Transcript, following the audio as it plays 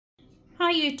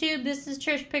Hi YouTube, this is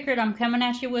Trish Pickard. I'm coming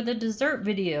at you with a dessert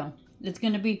video. It's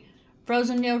going to be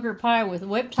frozen yogurt pie with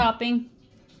whipped topping.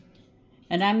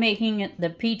 And I'm making it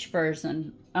the peach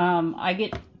version. I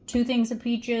get 2 things of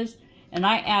peaches and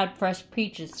I add fresh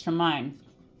peaches to mine.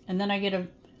 And then I get a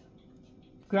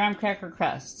graham cracker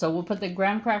crust. So we'll put the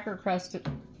graham cracker crust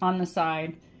on the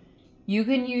side. You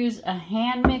can use a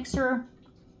hand mixer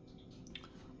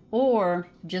or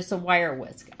just a wire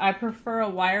whisk. I prefer a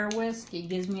wire whisk. It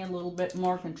gives me a little bit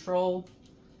more control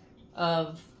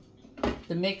of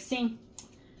the mixing.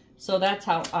 So that's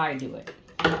how I do it.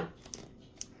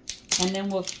 And then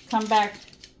we'll come back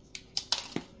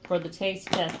for the taste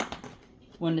test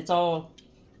when it's all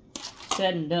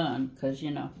said and done. Because,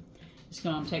 you know, it's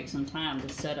going to take some time to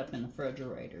set up in the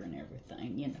refrigerator and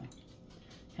everything. You know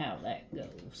how that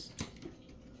goes.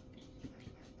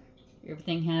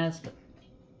 Everything has to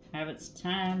have its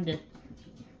time to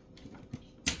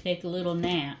take a little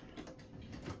nap.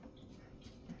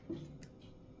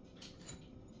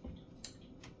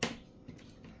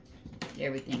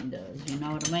 Everything does, you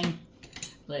know what I mean?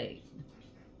 Like,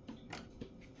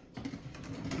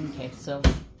 okay, so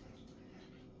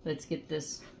let's get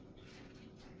this.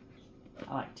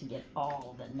 I like to get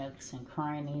all the nooks and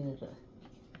crannies of the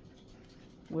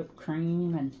whipped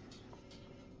cream and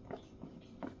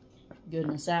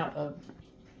goodness out of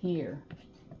here.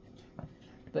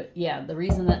 But yeah, the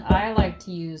reason that I like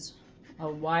to use a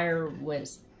wire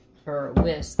whisk or a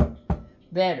whisk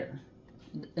better,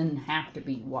 it doesn't have to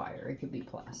be wire, it could be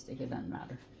plastic, it doesn't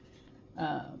matter.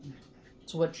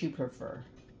 It's what you prefer.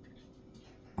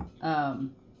 A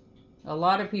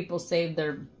lot of people save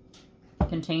their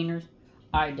containers.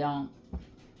 I don't.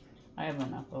 I have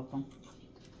enough of them.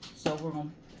 So we're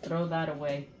going to throw that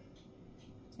away.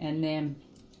 And then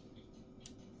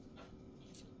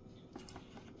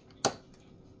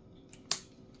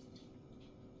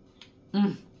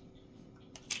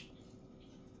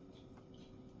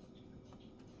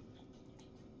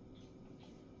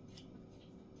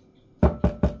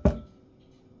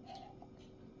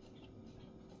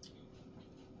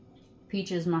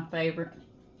peach is my favorite.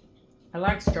 I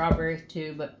like strawberries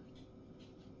too, but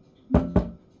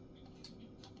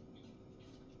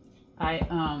I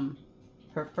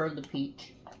prefer the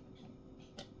peach.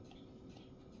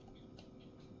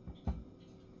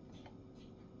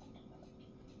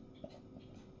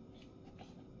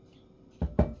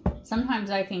 Sometimes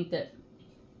I think that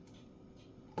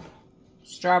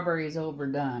strawberry is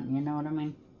overdone, you know what I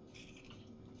mean?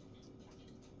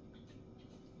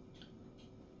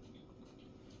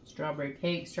 Strawberry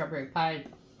cake, strawberry pie,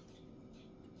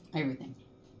 everything.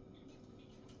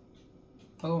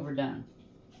 Overdone.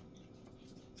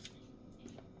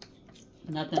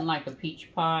 Nothing like a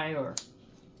peach pie or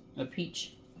a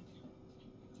peach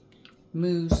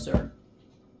mousse, or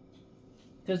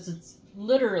because it's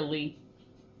literally,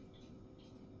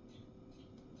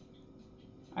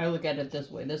 I look at it this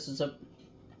way. This is a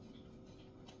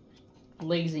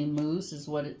lazy mousse is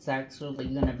what it's actually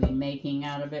going to be making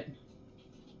out of it.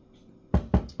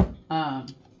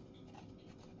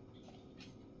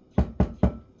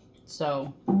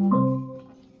 So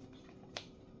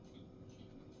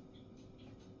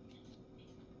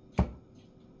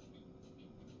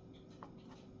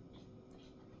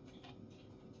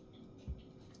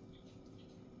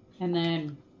and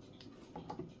then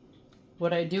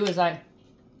what I do is I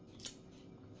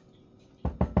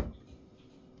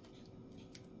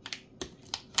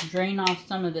drain off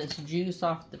some of this juice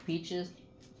off the peaches,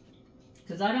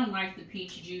 because I don't like the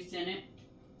peach juice in it.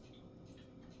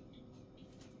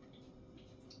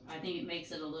 I think it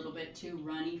makes it a little bit too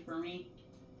runny for me.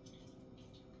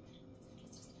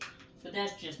 But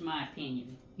that's just my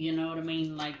opinion. You know what I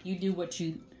mean? Like, you do what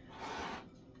you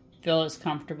feel is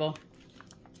comfortable.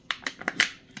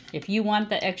 If you want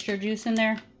the extra juice in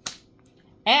there,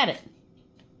 add it.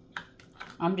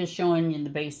 I'm just showing you the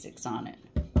basics on it.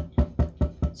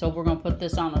 So we're going to put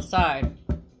this on the side.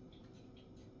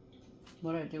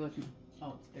 What do I do with my...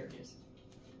 Oh, there it is.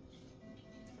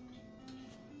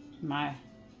 My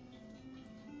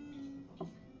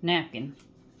napkin.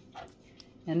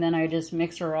 And then I just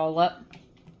mix her all up.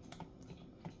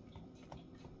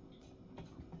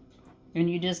 And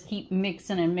you just keep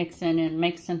mixing and mixing and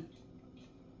mixing.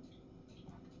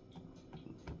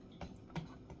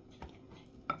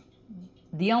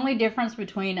 The only difference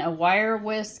between a wire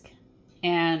whisk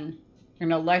and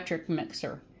an electric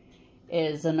mixer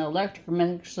is an electric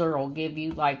mixer will give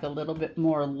you like a little bit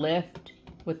more lift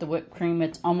with the whipped cream.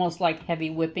 It's almost like heavy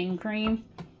whipping cream,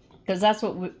 because that's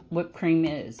what whipped cream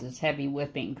is heavy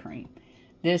whipping cream.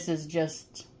 This is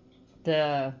just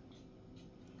the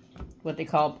what they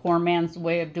call poor man's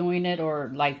way of doing it,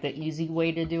 or like the easy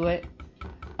way to do it.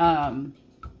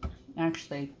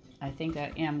 Actually, I think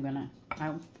I am gonna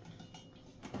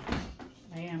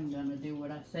do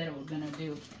what I said I was gonna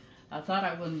do. I thought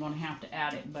I wasn't gonna have to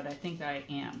add it, but I think I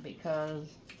am, because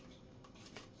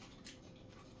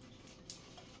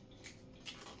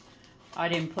I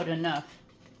didn't put enough.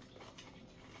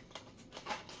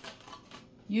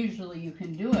 Usually you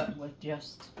can do it with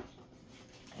just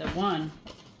the one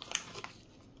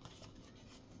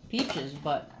peaches,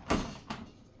 but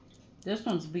this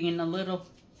one's being a little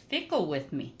fickle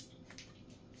with me.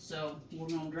 So we're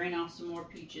going to drain off some more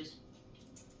peaches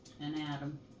and add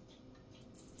them,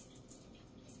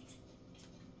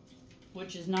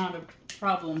 which is not a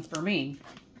problem for me.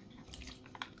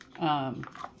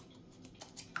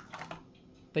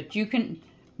 But you can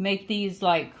make these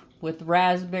like with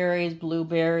raspberries,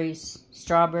 blueberries,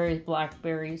 strawberries,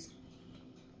 blackberries.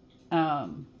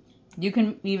 You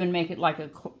can even make it like a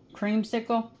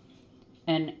creamsicle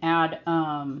and add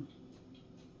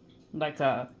like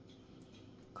a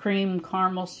cream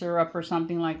caramel syrup or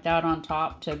something like that on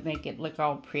top to make it look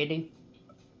all pretty.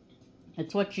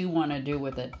 It's what you want to do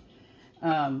with it.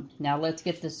 Now let's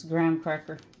get this graham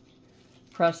cracker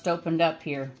crust opened up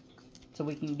here so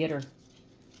we can get her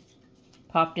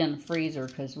popped in the freezer,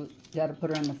 because we got to put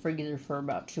her in the freezer for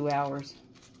about 2 hours.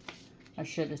 I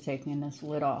should have taken this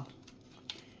lid off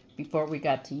before we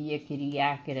got to yickety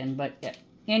yakking. But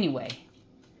anyway,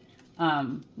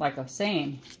 like I was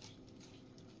saying,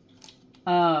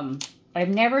 I've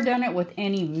never done it with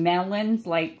any melons,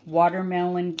 like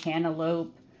watermelon,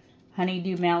 cantaloupe,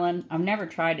 honeydew melon. I've never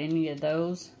tried any of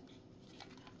those.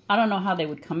 I don't know how they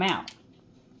would come out,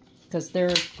 because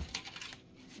they're,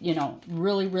 you know,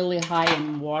 really, really high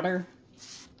in water.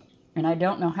 And I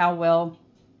don't know how well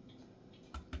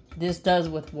this does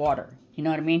with water. You know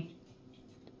what I mean?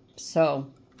 So,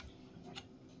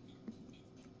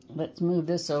 let's move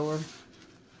this over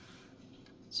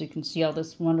so you can see all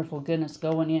this wonderful goodness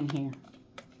going in here.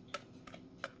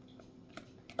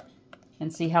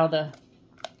 And see how the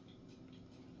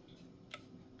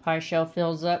pie shell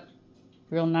fills up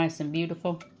real nice and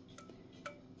beautiful.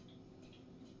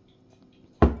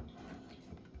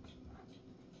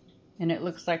 And it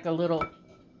looks like a little,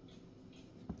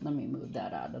 let me move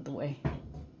that out of the way.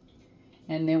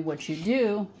 And then what you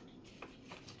do,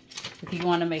 if you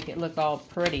want to make it look all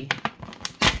pretty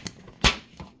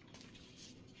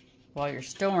while you're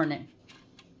storing it,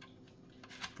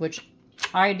 which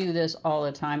I do this all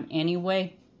the time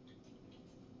anyway,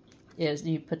 is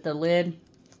you put the lid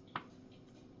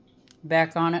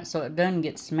back on it so it doesn't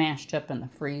get smashed up in the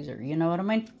freezer. You know what I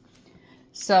mean?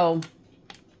 So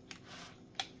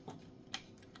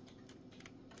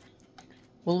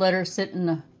we'll let her sit in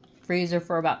the freezer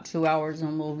for about 2 hours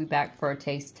and we'll be back for a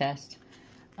taste test.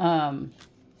 But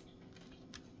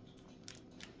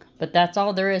that's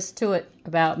all there is to it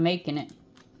about making it.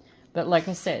 But like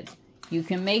I said, you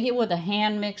can make it with a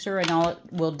hand mixer, and all it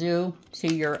will do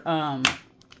to your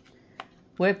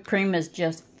whipped cream is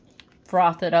just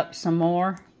froth it up some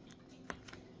more.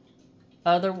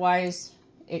 Otherwise,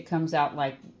 it comes out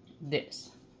like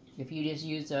this. If you just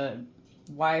use a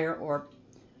wire or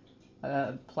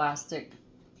plastic,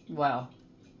 well,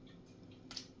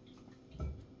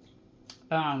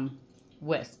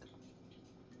 whisk.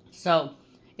 So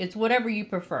it's whatever you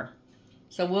prefer.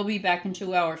 So we'll be back in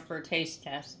 2 hours for a taste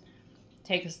test.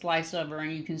 Take a slice of her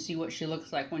and you can see what she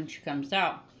looks like when she comes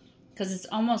out, because it's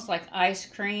almost like ice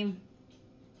cream,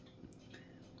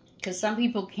 because some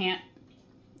people can't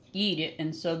eat it,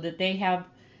 and so that they have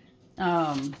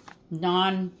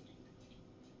non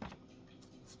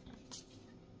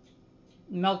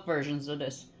milk versions of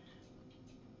this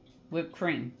whipped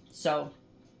cream. So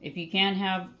if you can't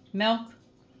have milk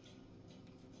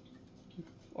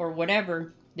or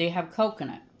whatever, they have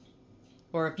coconut.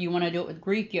 Or if you want to do it with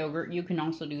Greek yogurt, you can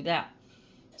also do that.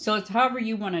 So it's however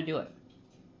you want to do it.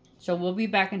 So we'll be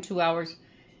back in 2 hours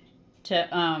to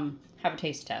have a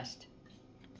taste test.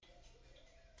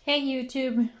 Hey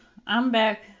YouTube, I'm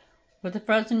back with the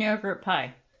frozen yogurt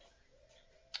pie.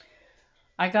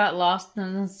 I got lost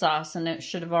in the sauce and it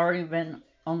should have already been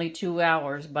only 2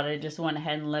 hours, but I just went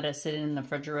ahead and let it sit in the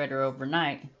refrigerator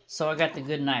overnight. So I got the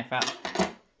good knife out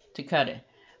to cut it.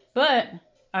 But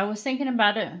I was thinking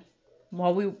about it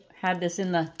while we had this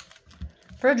in the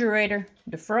refrigerator,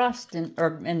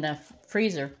 or in the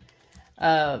freezer.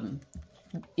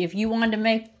 If you wanted to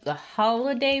make the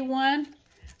holiday one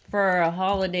for a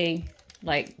holiday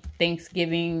like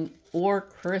Thanksgiving or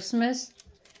Christmas,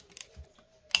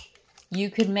 you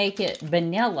could make it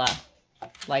vanilla,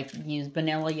 like use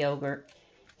vanilla yogurt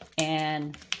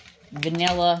and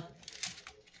vanilla.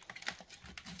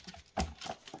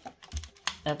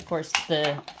 Of course,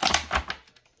 the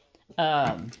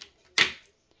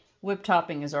whipped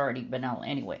topping is already vanilla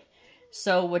anyway.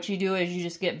 So what you do is you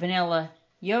just get vanilla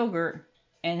yogurt,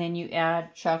 and then you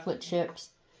add chocolate chips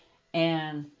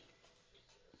and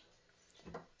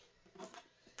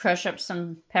crush up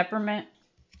some peppermint.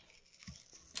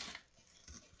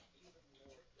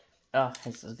 Oh,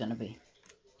 this is going to be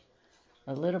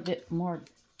a little bit more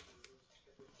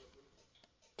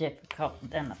difficult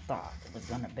than I thought it was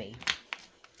going to be.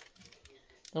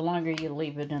 The longer you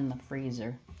leave it in the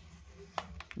freezer,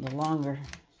 the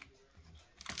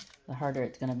harder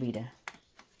it's going to be to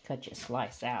cut your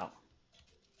slice out.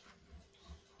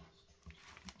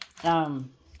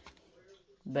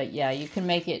 But yeah, you can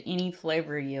make it any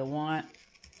flavor you want.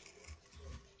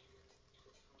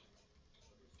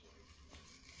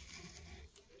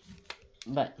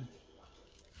 But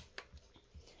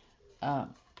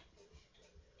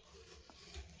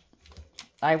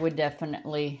I would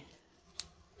definitely,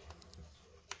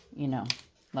 you know,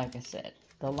 like I said,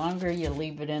 the longer you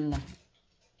leave it in the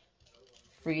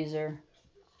freezer,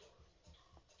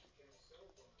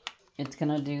 it's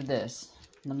gonna do this.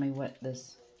 Let me wet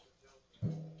this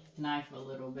knife a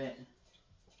little bit.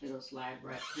 It'll slide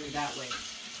right through that way.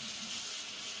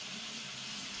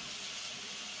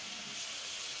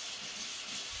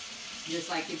 Just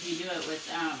like if you do it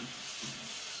with,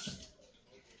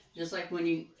 just like when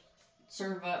you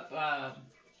serve up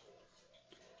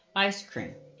ice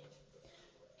cream.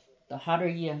 The hotter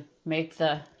you make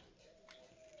the,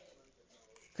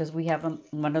 because we have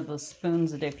one of those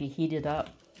spoons that if you heat it up,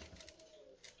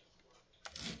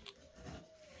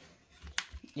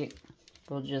 it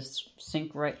will just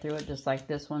sink right through it, just like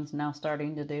this one's now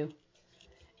starting to do.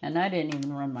 And I didn't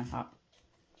even run my hot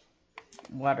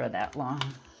water that long.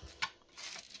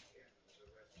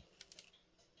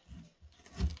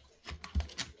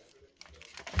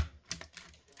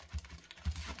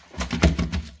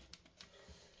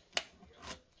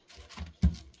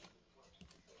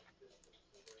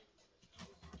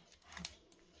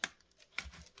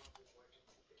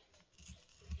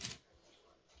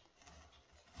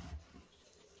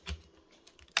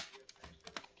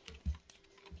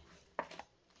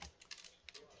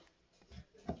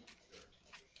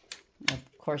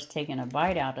 Of course, taking a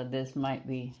bite out of this might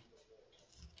be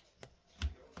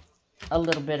a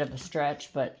little bit of a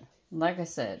stretch, but like I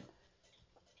said,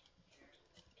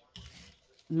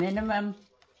 minimum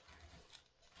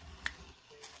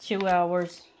 2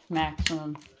 hours,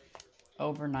 maximum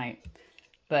overnight.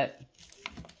 But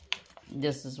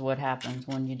this is what happens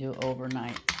when you do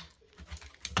overnight.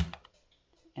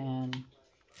 And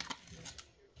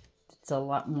it's a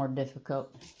lot more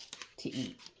difficult to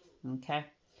eat, okay?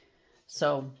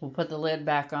 So we'll put the lid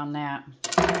back on that.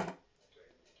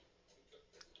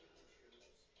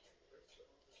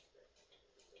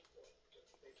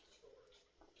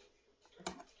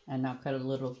 And I'll cut a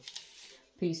little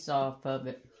piece off of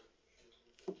it.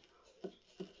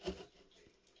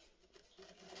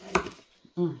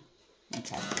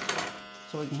 Okay.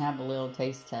 So we can have a little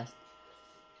taste test.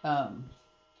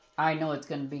 I know it's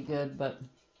going to be good, but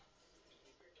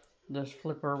just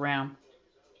flip her around.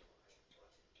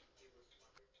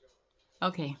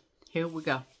 Okay, here we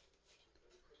go.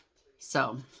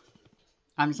 So,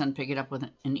 I'm just going to pick it up with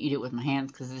it and eat it with my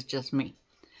hands because it's just me.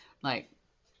 Like,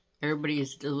 everybody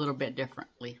is a little bit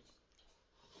differently.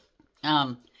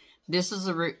 This is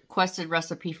a requested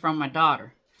recipe from my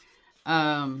daughter.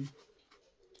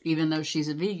 Even though she's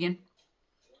a vegan,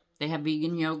 they have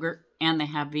vegan yogurt and they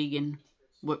have vegan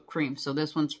whipped cream. So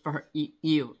this one's for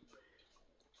you.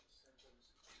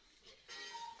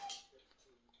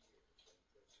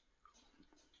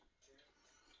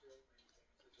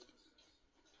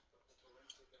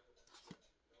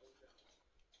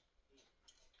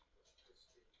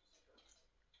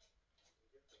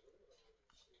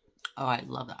 Oh, I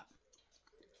love that.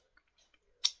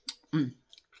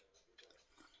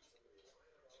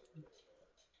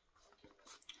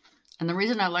 And the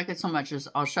reason I like it so much is,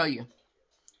 I'll show you.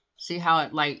 See how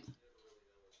it like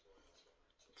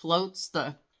floats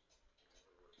the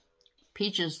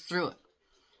peaches through it.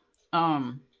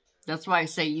 That's why I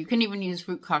say you can even use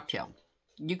fruit cocktail.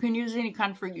 You can use any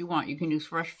kind of fruit you want. You can use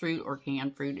fresh fruit or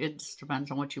canned fruit. It just depends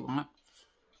on what you want.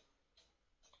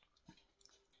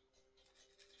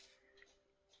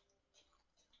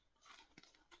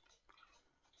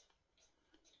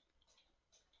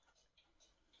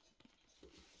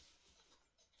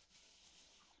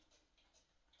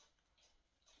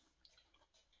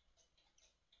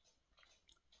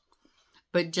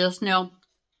 But just know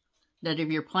that if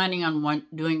you're planning on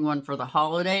doing one for the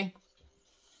holiday,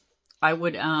 I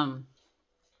would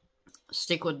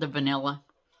stick with the vanilla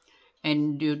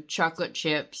and do chocolate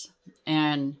chips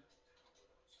and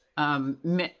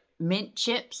mint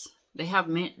chips. They have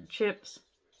mint chips.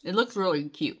 It looks really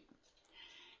cute.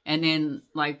 And then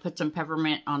like put some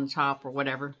peppermint on top or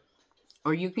whatever.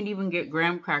 Or you can even get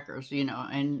graham crackers, you know,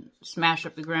 and smash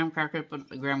up the graham crackers, put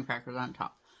the graham crackers on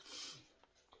top.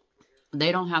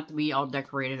 They don't have to be all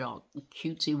decorated, all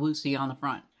cutesy-woosy on the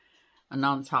front and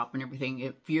on top and everything.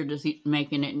 If you're just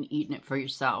making it and eating it for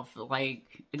yourself, like,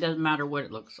 it doesn't matter what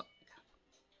it looks like.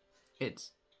 It's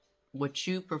what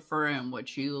you prefer and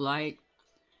what you like.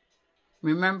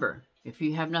 Remember, if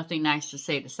you have nothing nice to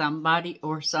say to somebody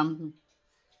or something,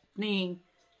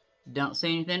 don't say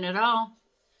anything at all.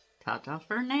 Ta-ta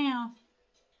for now.